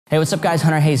Hey, what's up guys?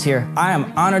 Hunter Hayes here. I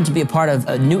am honored to be a part of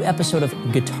a new episode of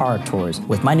Guitar Tours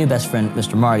with my new best friend,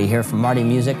 Mr. Marty, here from Marty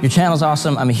Music. Your channel's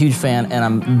awesome, I'm a huge fan, and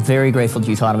I'm very grateful that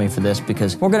you thought of me for this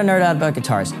because we're gonna nerd out about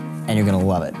guitars, and you're gonna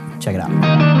love it. Check it out.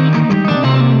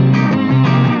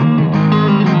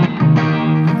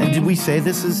 And did we say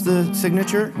this is the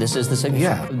signature? This is the signature.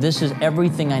 Yeah. This is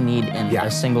everything I need in a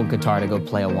single guitar to go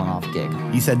play a one-off gig.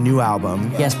 You said new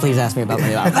album. Yes, please ask me about my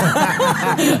new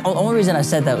album. The only reason I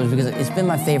said that was because it's been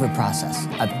my favorite process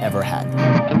I've ever had.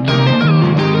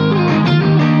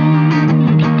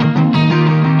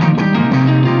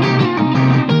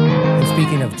 And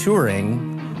speaking of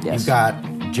touring, Yes. you've got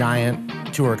giant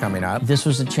tour coming up. This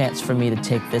was a chance for me to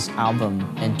take this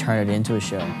album and turn it into a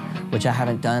show, which I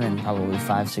haven't done in probably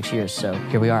 5, 6 years. So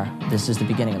here we are. This is the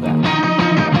beginning of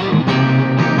that.